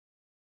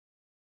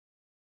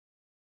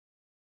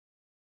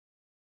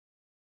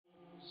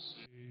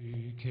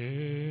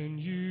Can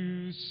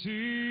you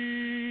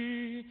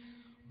see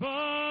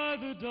by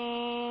the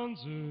dawn's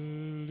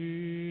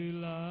early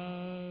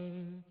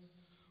light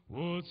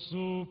what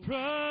so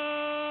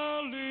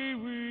proudly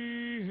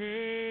we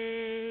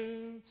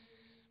hailed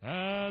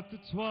at the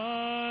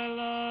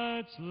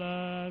twilight's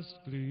last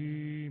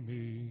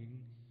gleaming,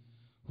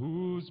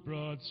 whose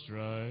broad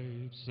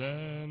stripes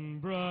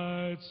and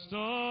bright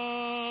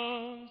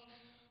stars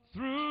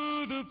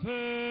through the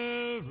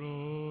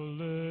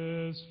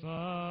perilous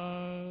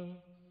fight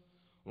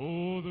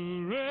o'er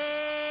the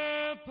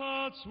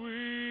ramparts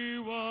we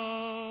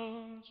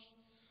watched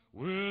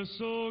were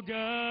so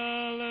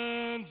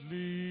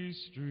gallantly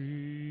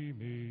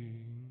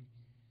streaming,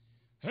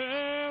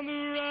 and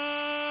the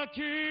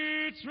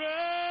rocket's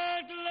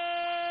red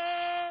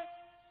glare,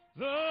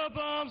 the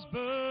bombs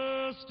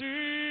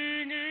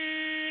bursting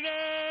in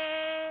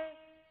air,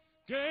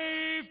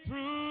 gave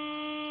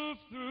proof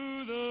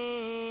through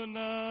the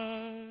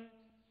night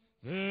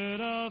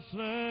that our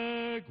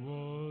flag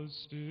was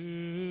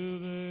still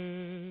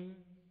there.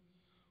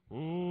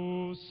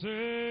 Oh,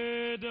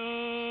 say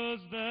does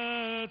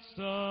that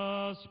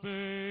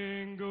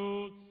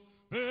star-spangled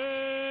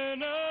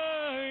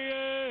banner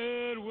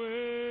yet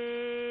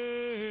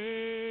wave?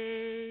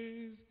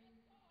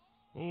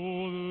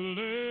 Oh, the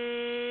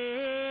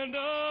land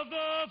of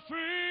the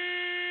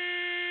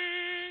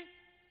free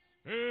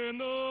and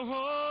the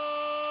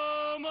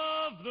home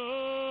of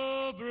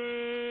the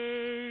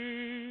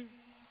brave.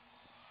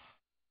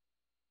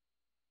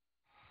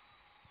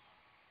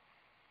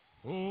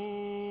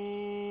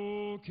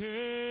 Oh,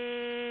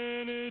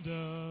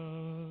 Canada,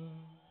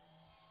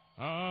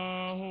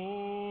 our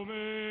home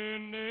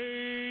and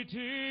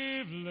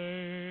native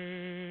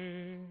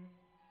land,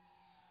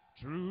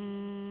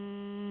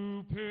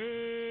 true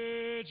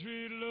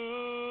patriot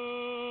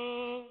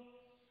love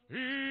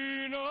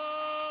in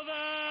all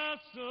thy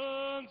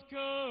sons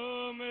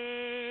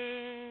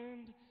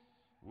command.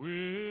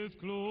 With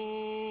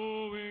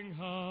glowing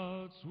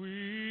hearts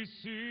we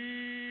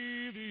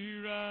see thee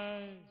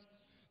rise,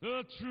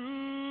 the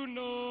true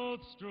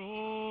north,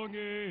 strong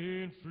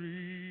and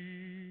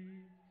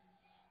free.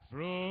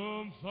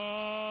 From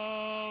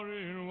far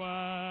and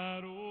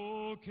wide,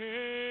 O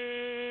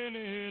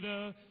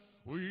Canada,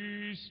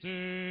 we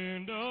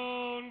stand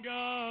on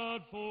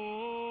guard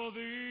for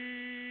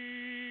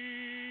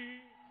thee.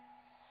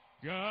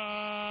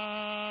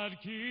 God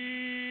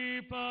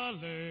keep our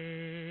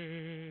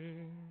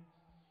land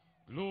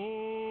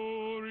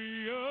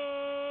glorious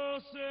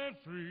and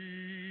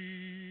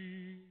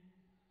free.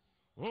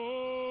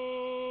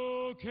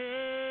 Oh,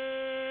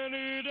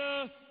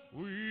 Canada,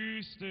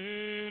 we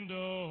stand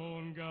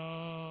on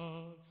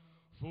guard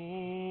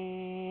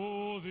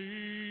for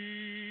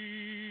thee.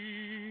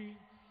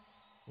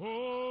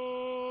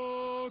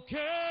 Oh,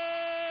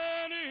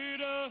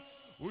 Canada,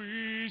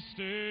 we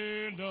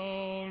stand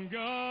on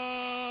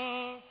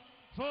guard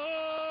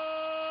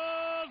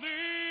for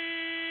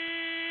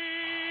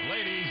thee.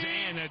 Ladies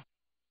and